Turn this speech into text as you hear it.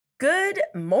Good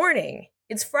morning.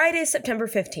 It's Friday, September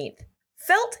 15th.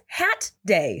 Felt Hat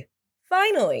Day.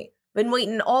 Finally. Been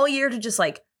waiting all year to just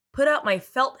put out my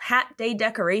Felt Hat Day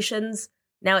decorations.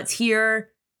 Now it's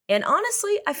here. And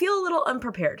honestly, I feel a little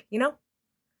unprepared, you know?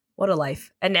 What a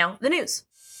life. And now the news.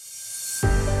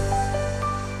 I'm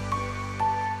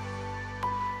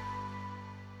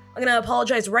going to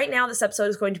apologize right now. This episode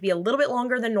is going to be a little bit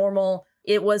longer than normal.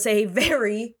 It was a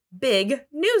very big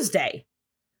news day.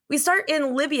 We start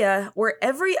in Libya, where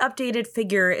every updated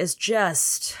figure is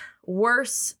just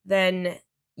worse than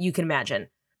you can imagine.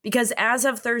 Because as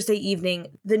of Thursday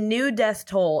evening, the new death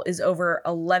toll is over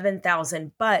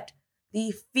 11,000, but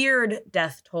the feared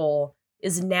death toll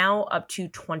is now up to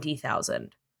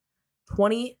 20,000.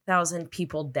 20,000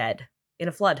 people dead in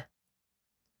a flood.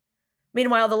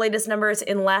 Meanwhile, the latest numbers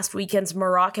in last weekend's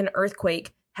Moroccan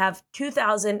earthquake have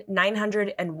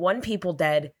 2,901 people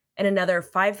dead and another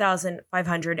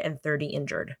 5,530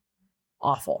 injured.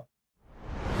 Awful.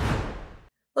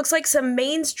 Looks like some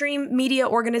mainstream media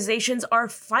organizations are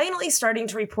finally starting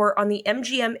to report on the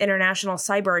MGM International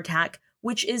cyber attack,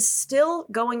 which is still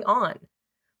going on.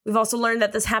 We've also learned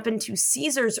that this happened to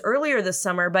Caesars earlier this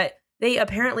summer, but they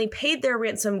apparently paid their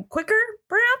ransom quicker,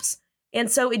 perhaps,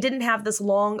 and so it didn't have this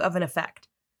long of an effect.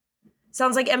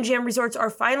 Sounds like MGM resorts are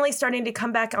finally starting to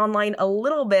come back online a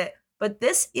little bit, but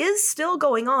this is still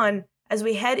going on as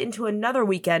we head into another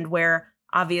weekend where,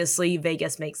 obviously,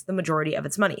 Vegas makes the majority of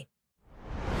its money.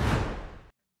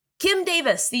 Kim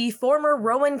Davis, the former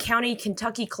Rowan County,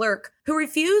 Kentucky clerk who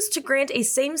refused to grant a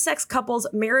same-sex couple's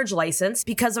marriage license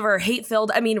because of her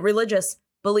hate-filled, religious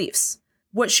beliefs.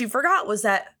 What she forgot was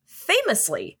that,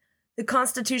 famously, the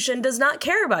Constitution does not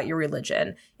care about your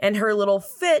religion, and her little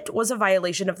fit was a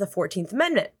violation of the 14th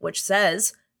Amendment, which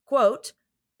says, quote,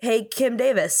 "Hey, Kim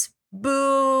Davis,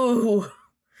 boo."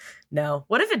 No.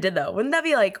 What if it did, though? Wouldn't that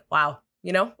be wow,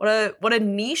 what a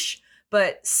niche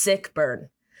but sick burn.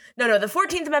 No, the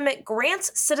 14th Amendment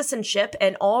grants citizenship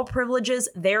and all privileges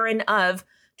therein of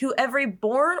to every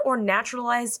born or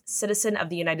naturalized citizen of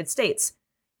the United States.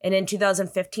 And in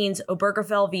 2015's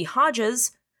Obergefell v.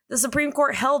 Hodges, the Supreme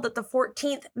Court held that the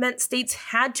 14th meant states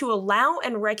had to allow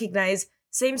and recognize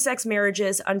same-sex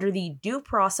marriages under the due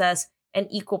process and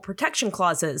equal protection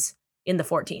clauses in the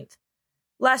 14th.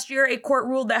 Last year, a court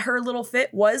ruled that her little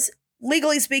fit was,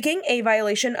 legally speaking, a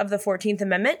violation of the 14th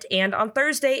Amendment, and on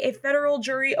Thursday, a federal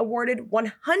jury awarded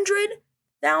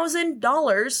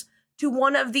 $100,000 to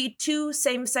one of the two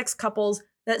same-sex couples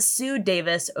that sued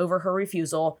Davis over her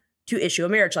refusal to issue a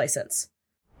marriage license.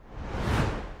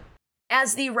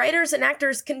 As the writers and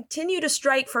actors continue to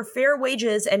strike for fair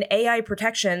wages and AI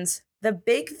protections, the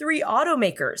big three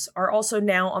automakers are also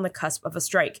now on the cusp of a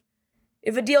strike.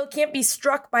 If a deal can't be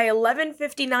struck by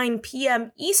 11:59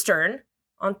 p.m. Eastern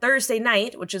on Thursday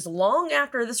night, which is long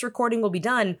after this recording will be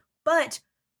done, but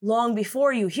long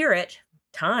before you hear it,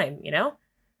 the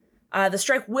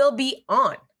strike will be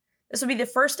on. This will be the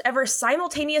first ever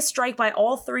simultaneous strike by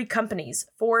all three companies,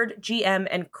 Ford, GM,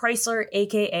 and Chrysler,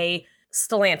 aka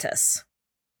Stellantis.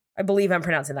 I believe I'm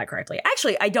pronouncing that correctly.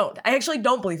 Actually, I don't. I actually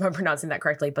don't believe I'm pronouncing that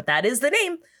correctly, but that is the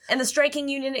name. And the striking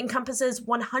union encompasses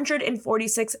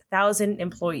 146,000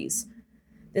 employees.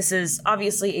 This is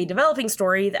obviously a developing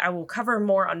story that I will cover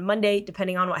more on Monday,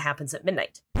 depending on what happens at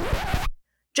midnight.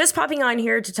 Just popping on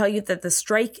here to tell you that the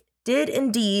strike did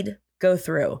indeed go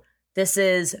through. This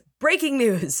is breaking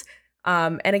news.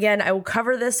 And again, I will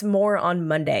cover this more on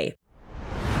Monday.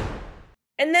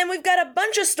 And then we've got a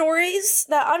bunch of stories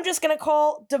that I'm just going to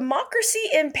call Democracy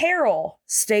in Peril.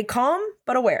 Stay calm,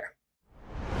 but aware.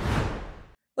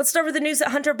 Let's start with the news that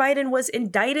Hunter Biden was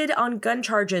indicted on gun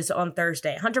charges on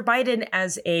Thursday. Hunter Biden,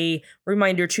 as a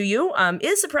reminder to you,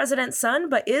 is the president's son,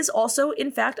 but is also,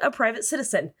 in fact, a private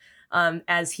citizen,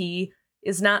 as he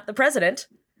is not the president.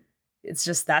 It's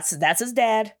just that's his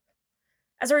dad.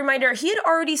 As a reminder, he had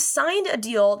already signed a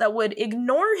deal that would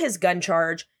ignore his gun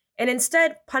charge and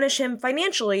instead punish him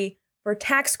financially for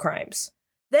tax crimes.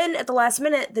 Then, at the last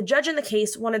minute, the judge in the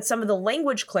case wanted some of the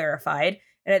language clarified,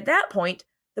 and at that point,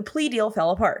 the plea deal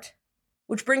fell apart.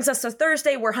 Which brings us to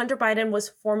Thursday, where Hunter Biden was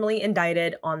formally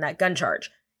indicted on that gun charge.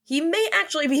 He may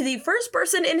actually be the first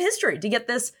person in history to get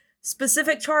this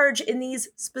specific charge in these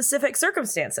specific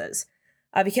circumstances,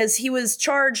 because he was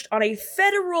charged on a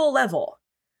federal level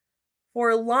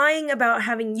for lying about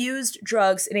having used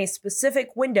drugs in a specific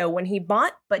window when he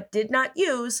bought but did not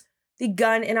use the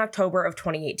gun in October of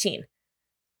 2018.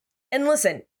 And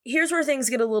listen, here's where things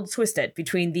get a little twisted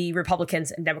between the Republicans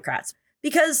and Democrats.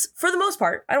 Because for the most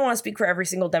part, I don't want to speak for every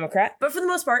single Democrat, but for the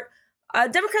most part,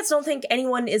 Democrats don't think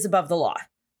anyone is above the law.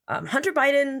 Hunter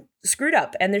Biden screwed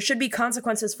up and there should be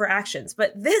consequences for actions.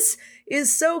 But this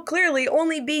is so clearly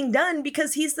only being done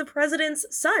because he's the president's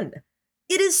son.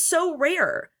 It is so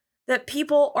rare that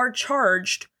people are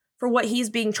charged for what he's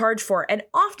being charged for. And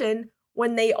often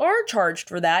when they are charged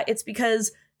for that, it's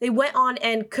because they went on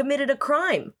and committed a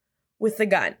crime with the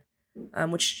gun,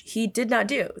 which he did not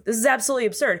do. This is absolutely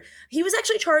absurd. He was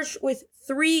actually charged with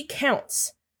 3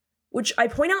 counts, which I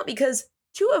point out because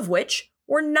 2 of which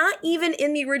were not even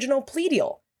in the original plea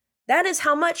deal. That is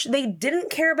how much they didn't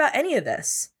care about any of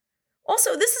this.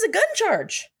 Also, this is a gun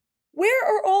charge. Where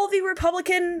are all the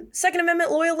Republican Second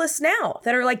Amendment loyalists now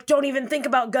that are like, don't even think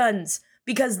about guns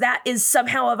because that is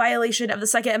somehow a violation of the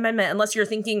Second Amendment unless you're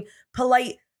thinking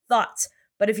polite thoughts.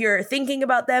 But if you're thinking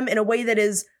about them in a way that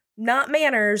is not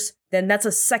manners, then that's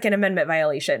a Second Amendment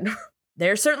violation.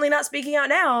 They're certainly not speaking out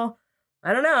now.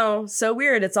 I don't know. So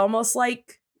weird. It's almost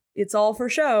like it's all for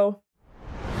show.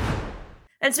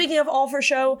 And speaking of all for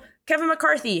show, Kevin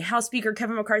McCarthy, House Speaker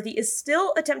Kevin McCarthy, is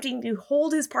still attempting to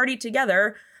hold his party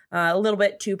together a little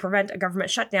bit to prevent a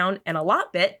government shutdown and a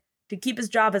lot bit to keep his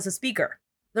job as a speaker.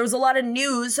 There was a lot of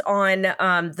news on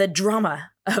the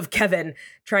drama of Kevin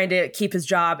trying to keep his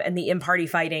job and the in-party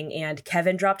fighting, and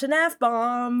Kevin dropped an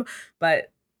F-bomb,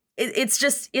 but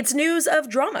it's news of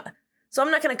drama. So I'm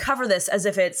not going to cover this as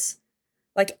if it's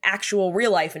like actual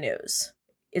real-life news.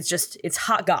 It's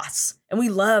hot goss. And we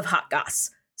love hot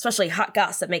goss, especially hot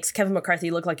goss that makes Kevin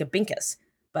McCarthy look like a binkus.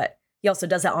 But he also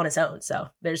does that on his own. So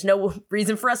there's no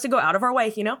reason for us to go out of our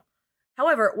way, you know?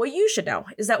 However, what you should know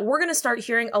is that we're going to start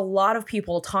hearing a lot of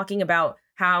people talking about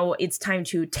how it's time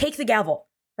to take the gavel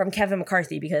from Kevin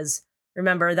McCarthy, because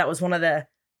remember, that was one of the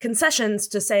concessions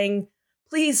to saying,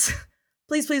 please,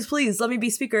 please, please, please, let me be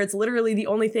speaker. It's literally the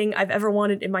only thing I've ever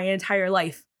wanted in my entire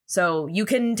life. So you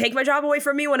can take my job away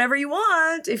from me whenever you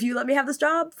want if you let me have this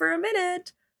job for a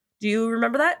minute. Do you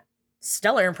remember that?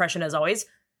 Stellar impression as always.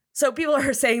 So people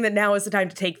are saying that now is the time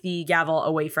to take the gavel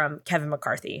away from Kevin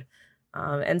McCarthy.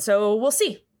 And so we'll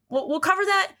see. We'll cover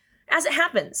that as it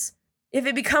happens, if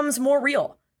it becomes more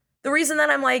real. The reason that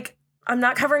I'm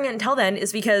not covering it until then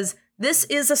is because this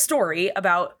is a story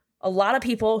about a lot of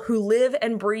people who live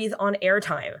and breathe on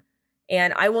airtime,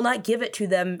 and I will not give it to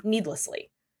them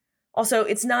needlessly. Also,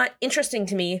 it's not interesting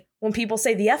to me when people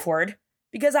say the F word,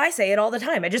 because I say it all the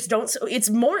time. I just don't. It's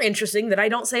more interesting that I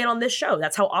don't say it on this show.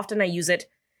 That's how often I use it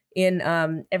in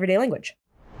everyday language.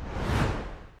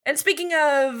 And speaking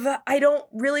of, I don't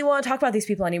really want to talk about these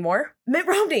people anymore. Mitt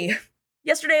Romney.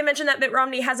 Yesterday, I mentioned that Mitt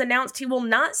Romney has announced he will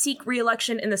not seek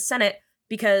re-election in the Senate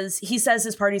because he says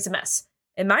his party's a mess.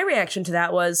 And my reaction to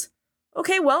that was,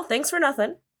 okay, well, thanks for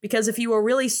nothing. Because if you were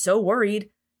really so worried,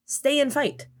 stay and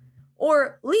fight.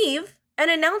 Or leave and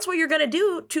announce what you're going to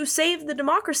do to save the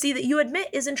democracy that you admit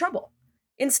is in trouble.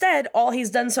 Instead, all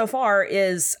he's done so far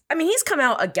is, he's come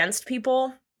out against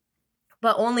people,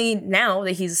 but only now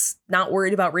that he's not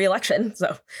worried about re-election.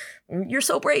 So you're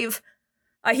so brave.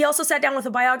 He also sat down with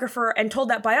a biographer and told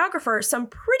that biographer some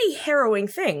pretty harrowing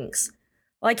things,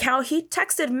 like how he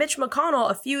texted Mitch McConnell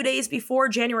a few days before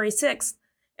January 6th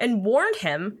and warned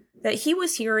him that he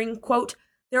was hearing, quote,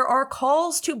 "There are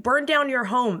calls to burn down your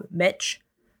home, Mitch,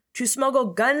 to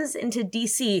smuggle guns into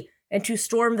D.C. and to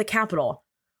storm the Capitol.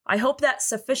 I hope that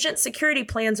sufficient security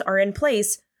plans are in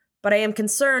place, but I am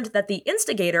concerned that the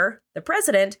instigator, the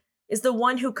president, is the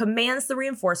one who commands the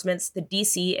reinforcements the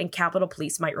D.C. and Capitol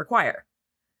Police might require."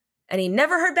 And he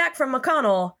never heard back from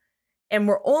McConnell, and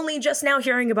we're only just now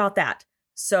hearing about that.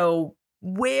 So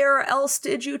where else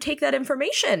did you take that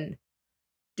information,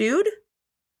 dude?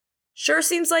 Sure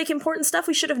seems like important stuff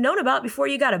we should have known about before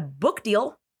you got a book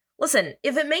deal. Listen,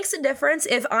 if it makes a difference,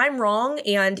 if I'm wrong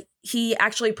and he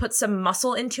actually puts some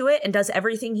muscle into it and does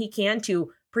everything he can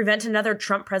to prevent another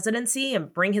Trump presidency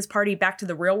and bring his party back to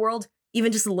the real world,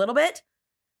 even just a little bit,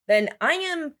 then I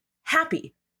am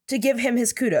happy to give him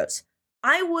his kudos.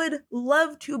 I would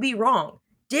love to be wrong.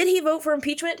 Did he vote for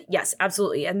impeachment? Yes,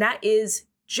 absolutely. And that is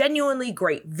genuinely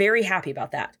great. Very happy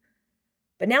about that.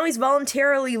 But now he's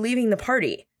voluntarily leaving the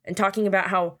party and talking about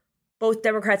how both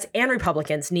Democrats and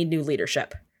Republicans need new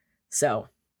leadership. So,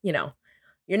 you're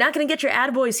not going to get your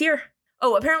attaboys here.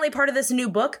 Oh, apparently part of this new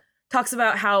book talks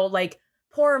about how,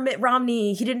 poor Mitt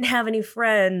Romney, he didn't have any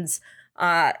friends,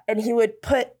 and he would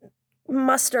put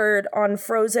mustard on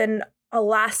frozen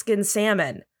Alaskan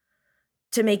salmon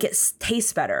to make it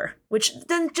taste better, which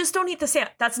then just don't eat the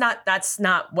salmon. That's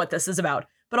not what this is about.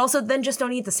 But also then just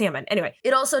don't eat the salmon. Anyway,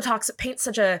 it also paints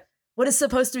what is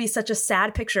supposed to be such a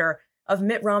sad picture of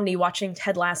Mitt Romney watching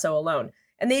Ted Lasso alone.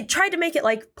 And they tried to make it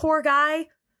like, poor guy.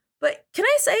 But can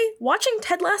I say, watching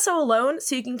Ted Lasso alone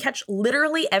so you can catch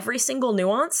literally every single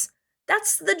nuance,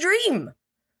 that's the dream.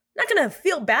 Not going to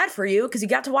feel bad for you because you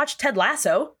got to watch Ted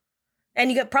Lasso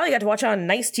and you probably got to watch it on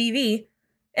nice TV.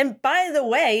 And by the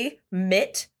way,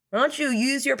 Mitt, why don't you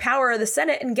use your power of the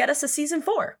Senate and get us a season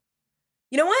 4?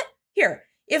 You know what? Here,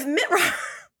 if Mitt Romney,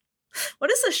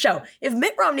 what is this show? If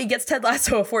Mitt Romney gets Ted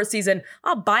Lasso a 4th season,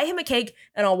 I'll buy him a cake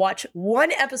and I'll watch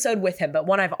one episode with him, but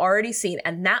one I've already seen,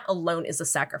 and that alone is a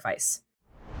sacrifice.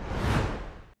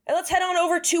 And let's head on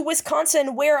over to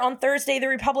Wisconsin, where on Thursday, the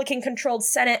Republican-controlled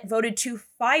Senate voted to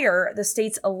fire the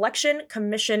state's election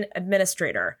commission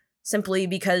administrator, simply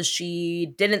because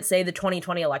she didn't say the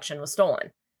 2020 election was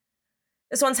stolen.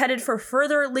 This one's headed for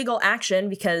further legal action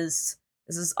because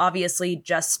this is obviously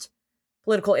just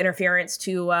political interference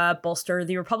to bolster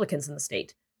the Republicans in the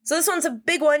state. So this one's a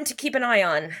big one to keep an eye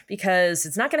on because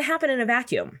it's not going to happen in a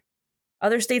vacuum.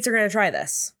 Other states are going to try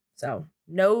this. So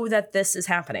know that this is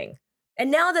happening. And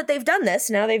now that they've done this,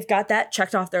 now they've got that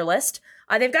checked off their list,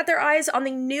 they've got their eyes on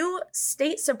the new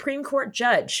state Supreme Court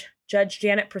judge, Judge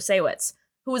Janet Prasewicz,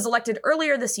 who was elected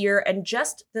earlier this year and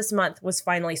just this month was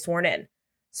finally sworn in.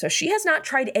 So she has not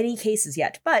tried any cases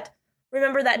yet, but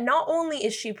remember that not only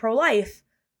is she pro-life,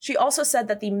 she also said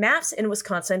that the maps in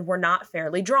Wisconsin were not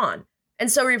fairly drawn.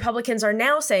 And so Republicans are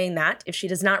now saying that if she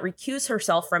does not recuse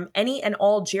herself from any and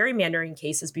all gerrymandering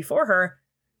cases before her,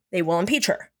 they will impeach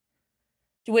her.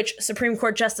 To which Supreme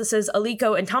Court Justices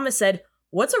Alito and Thomas said,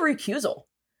 "What's a recusal?"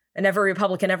 And every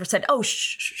Republican ever said, "Oh,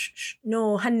 shh,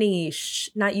 no, honey, shh,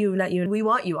 not you. We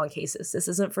want you on cases. This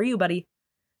isn't for you, buddy."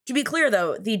 To be clear,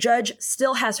 though, the judge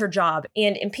still has her job,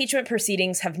 and impeachment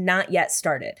proceedings have not yet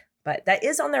started, but that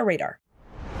is on their radar.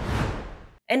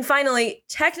 And finally,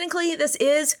 technically, this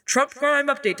is Trump crime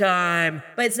update time,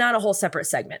 but it's not a whole separate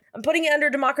segment. I'm putting it under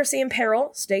democracy in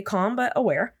peril. Stay calm, but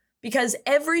aware. Because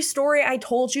every story I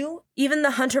told you, even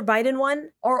the Hunter Biden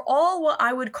one, are all what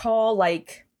I would call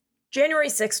like January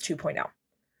 6th 2.0.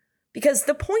 Because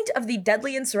the point of the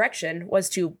deadly insurrection was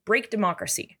to break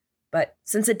democracy. But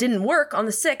since it didn't work on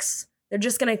the 6th, they're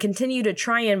just going to continue to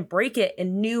try and break it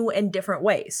in new and different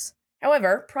ways.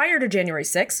 However, prior to January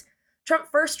 6th, Trump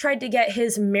first tried to get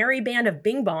his merry band of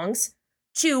bing-bongs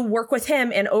to work with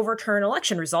him and overturn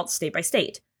election results state by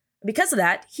state. Because of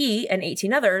that, he and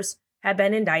 18 others had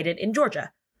been indicted in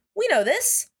Georgia. We know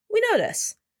this.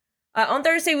 On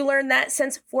Thursday, we learned that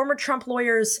since former Trump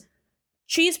lawyers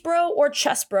Cheese Bro or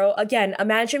Chess Bro, again,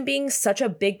 imagine being such a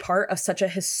big part of such a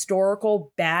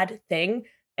historical bad thing,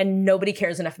 and nobody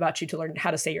cares enough about you to learn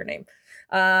how to say your name.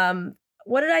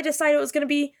 What did I decide it was going to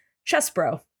be? Chess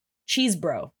Bro, Cheese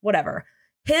Bro, whatever.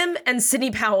 Him and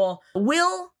Sidney Powell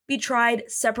will be tried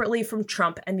separately from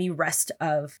Trump and the rest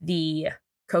of the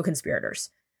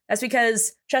co-conspirators. That's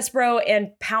because Chesbro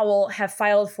and Powell have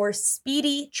filed for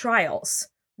speedy trials.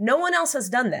 No one else has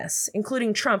done this,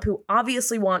 including Trump, who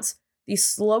obviously wants the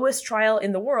slowest trial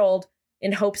in the world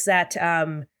in hopes that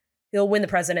he'll win the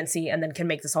presidency and then can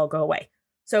make this all go away.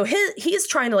 So he's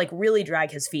trying to really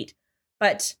drag his feet.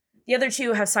 But the other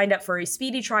two have signed up for a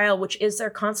speedy trial, which is their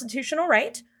constitutional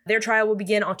right. Their trial will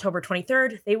begin October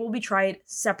 23rd. They will be tried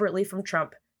separately from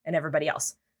Trump and everybody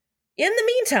else. In the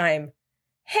meantime,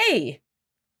 hey,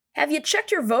 have you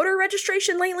checked your voter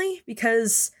registration lately?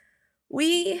 Because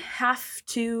we have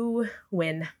to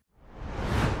win.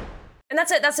 And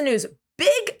that's it. That's the news.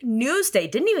 Big news day.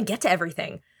 Didn't even get to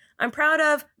everything. I'm proud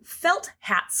of felt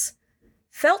hats.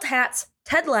 Felt hats,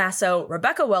 Ted Lasso,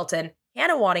 Rebecca Welton,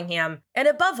 Hannah Waddingham, and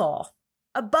above all,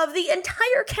 above the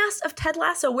entire cast of Ted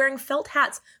Lasso wearing felt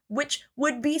hats, which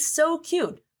would be so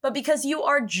cute. But because you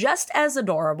are just as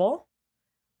adorable,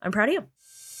 I'm proud of you.